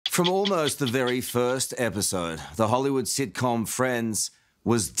From almost the very first episode, the Hollywood sitcom Friends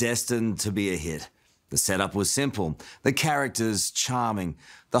was destined to be a hit. The setup was simple, the characters charming,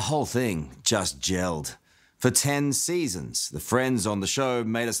 the whole thing just gelled. For 10 seasons, the friends on the show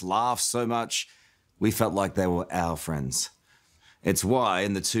made us laugh so much, we felt like they were our friends. It's why,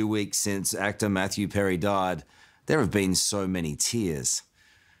 in the 2 weeks since actor Matthew Perry died, there have been so many tears.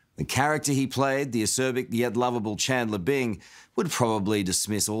 The character he played, the acerbic yet lovable Chandler Bing, would probably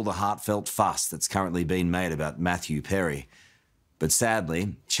dismiss all the heartfelt fuss that's currently been made about Matthew Perry. But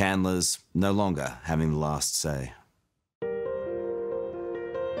sadly, Chandler's no longer having the last say.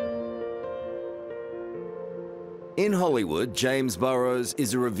 In Hollywood, James Burrows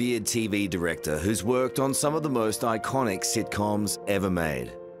is a revered TV director who's worked on some of the most iconic sitcoms ever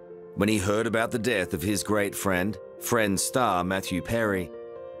made. When he heard about the death of his great friend, Friends star Matthew Perry,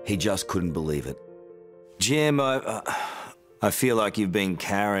 he just couldn't believe it. Jim, I feel like you've been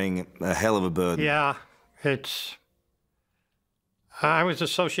carrying a hell of a burden. Yeah, I was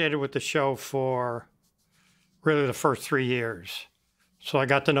associated with the show for really the first 3 years. So I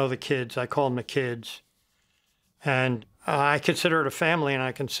got to know the kids. I call them the kids. And I consider it a family, and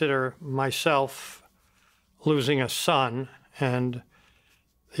I consider myself losing a son and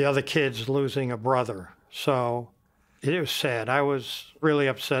the other kids losing a brother. So it was sad. I was really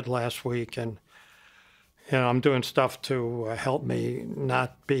upset last week, and I'm doing stuff to help me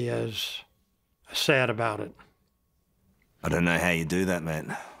not be as sad about it. I don't know how you do that,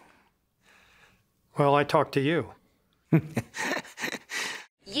 man. Well, I talk to you.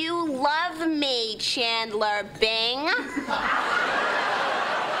 You love me, Chandler Bing.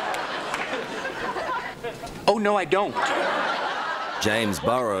 Oh, no, I don't. James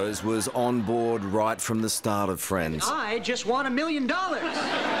Burrows was on board right from the start of Friends. I just won $1 million.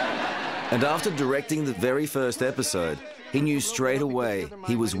 And after directing the very first episode, he knew straight away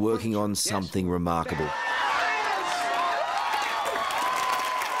he was working on something remarkable.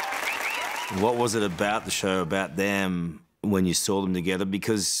 What was it about the show, about them, when you saw them together?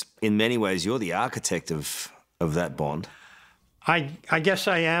 Because in many ways, you're the architect of that bond. I guess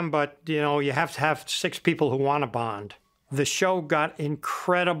I am, but, you have to have 6 people who want to bond. The show got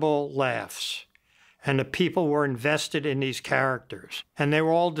incredible laughs, and the people were invested in these characters, and they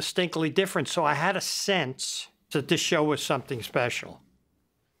were all distinctly different, so I had a sense that this show was something special.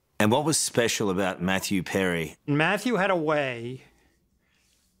 And what was special about Matthew Perry? Matthew had a way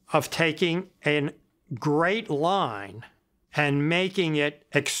of taking a great line and making it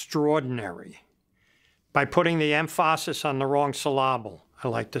extraordinary by putting the emphasis on the wrong syllable, I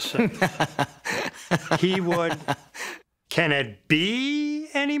like to say. He would, can it be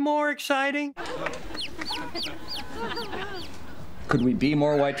any more exciting? Could we be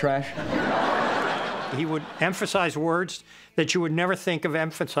more white trash? He would emphasize words that you would never think of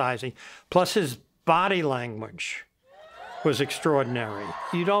emphasizing. Plus his body language was extraordinary.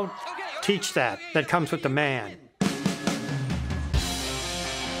 You don't teach that. That comes with the man.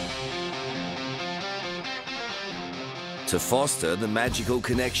 To foster the magical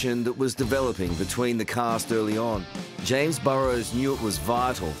connection that was developing between the cast early on, James Burrows knew it was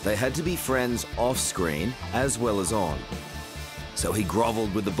vital they had to be friends off-screen as well as on. So he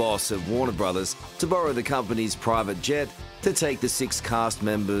grovelled with the boss of Warner Brothers to borrow the company's private jet to take the 6 cast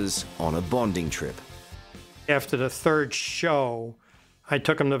members on a bonding trip. After the 3rd show, I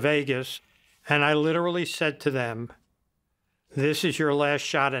took them to Vegas, and I literally said to them, this is your last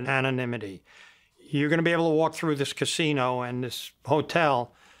shot at anonymity. You're going to be able to walk through this casino and this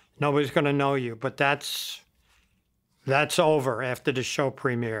hotel. Nobody's going to know you, but that's over after the show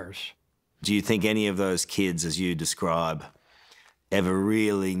premieres. Do you think any of those kids, as you describe, ever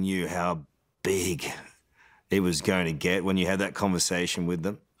really knew how big it was going to get when you had that conversation with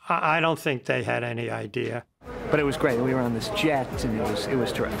them? I don't think they had any idea. But it was great. We were on this jet, and it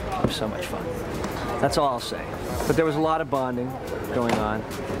was terrific. It was so much fun. That's all I'll say. But there was a lot of bonding going on,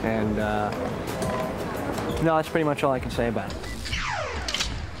 and no, that's pretty much all I can say about it.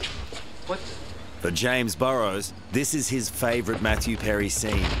 What? For James Burrows, this is his favourite Matthew Perry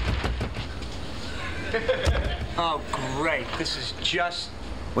scene. Oh, great. This is just...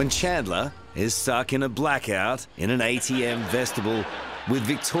 When Chandler is stuck in a blackout in an ATM vestibule with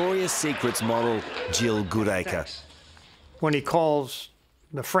Victoria's Secret's model Jill Goodacre. When he calls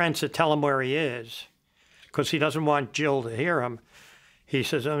the friends to tell him where he is, because he doesn't want Jill to hear him, he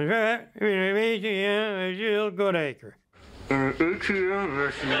says, Jill Goodacre. An ATM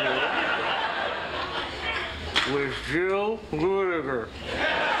vestibule with Jill Goodacre.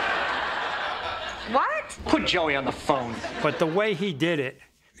 What? Put Joey on the phone. But the way he did it,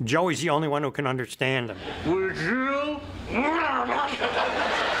 Joey's the only one who can understand him. With Jill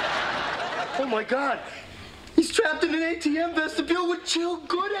Oh my God! He's trapped in an ATM vestibule with Jill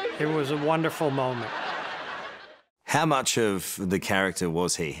Gooding! It was a wonderful moment. How much of the character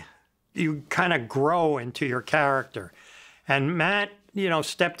was he? You kind of grow into your character. And Matt,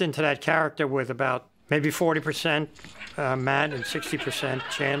 stepped into that character with about maybe 40% Matt and 60%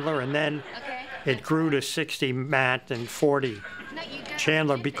 Chandler. And then it grew to 60 Matt and 40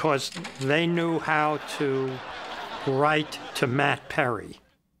 Chandler because they knew how to write to Matt Perry.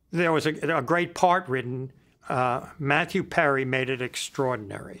 There was a great part written. Matthew Perry made it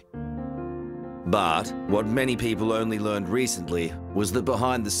extraordinary. But what many people only learned recently was that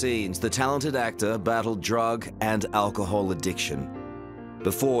behind the scenes, the talented actor battled drug and alcohol addiction.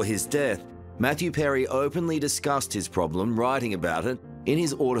 Before his death, Matthew Perry openly discussed his problem, writing about it in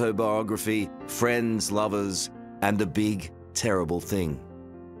his autobiography, Friends, Lovers, and the Big, Terrible Thing.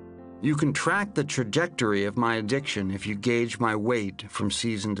 You can track the trajectory of my addiction if you gauge my weight from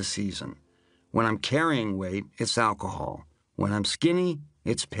season to season. When I'm carrying weight, it's alcohol. When I'm skinny,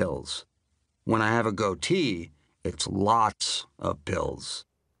 it's pills. When I have a goatee, it's lots of pills.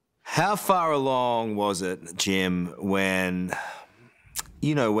 How far along was it, Jim, when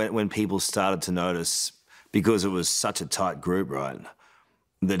people started to notice, because it was such a tight group, right,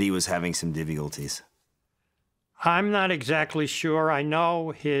 that he was having some difficulties? I'm not exactly sure. I know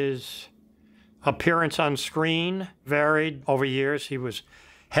his appearance on screen varied over years. He was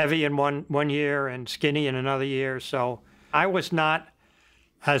heavy in one year and skinny in another year, so I was not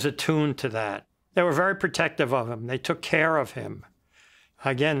as attuned to that. They were very protective of him. They took care of him.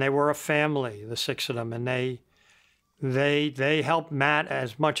 Again, they were a family, the six of them, and they helped Matt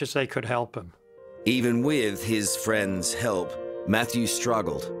as much as they could help him. Even with his friends' help, Matthew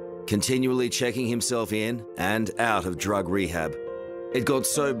struggled, continually checking himself in and out of drug rehab. It got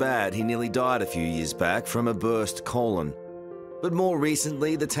so bad he nearly died a few years back from a burst colon. But more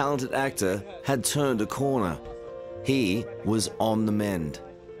recently, the talented actor had turned a corner. He was on the mend.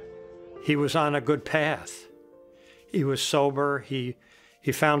 He was on a good path. He was sober. He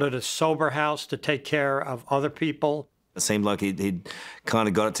founded a sober house to take care of other people. It seemed like he'd kind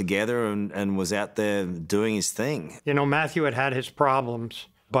of got it together and was out there doing his thing. Matthew had his problems,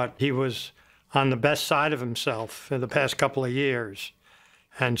 but he was on the best side of himself for the past couple of years.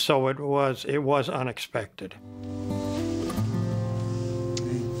 And so it was unexpected.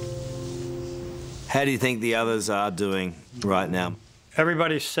 How do you think the others are doing right now?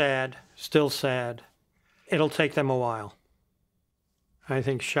 Everybody's sad, still sad. It'll take them a while. I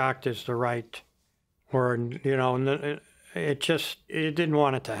think shocked is the right word, and it didn't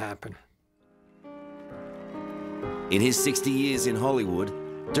want it to happen. In his 60 years in Hollywood,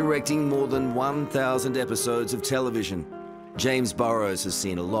 directing more than 1,000 episodes of television, James Burrows has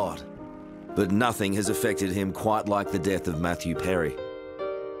seen a lot, but nothing has affected him quite like the death of Matthew Perry.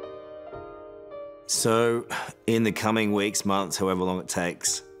 So, in the coming weeks, months, however long it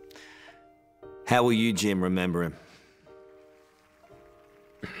takes, how will you, Jim, remember him?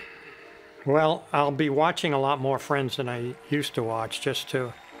 Well, I'll be watching a lot more Friends than I used to watch, just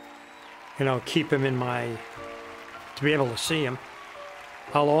to, keep him to be able to see him.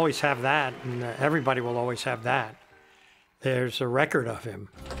 I'll always have that, and everybody will always have that. There's a record of him.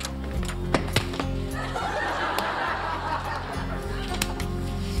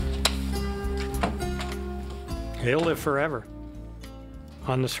 He'll live forever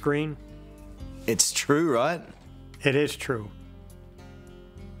on the screen. It's true, right? It is true.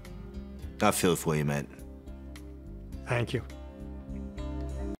 I feel for you, mate. Thank you.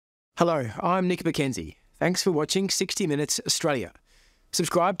 Hello, I'm Nick McKenzie. Thanks for watching 60 Minutes Australia.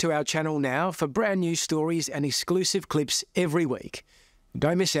 Subscribe to our channel now for brand new stories and exclusive clips every week.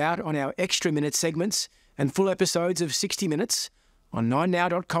 Don't miss out on our extra minute segments and full episodes of 60 Minutes on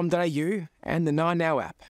 9now.com.au and the 9Now app.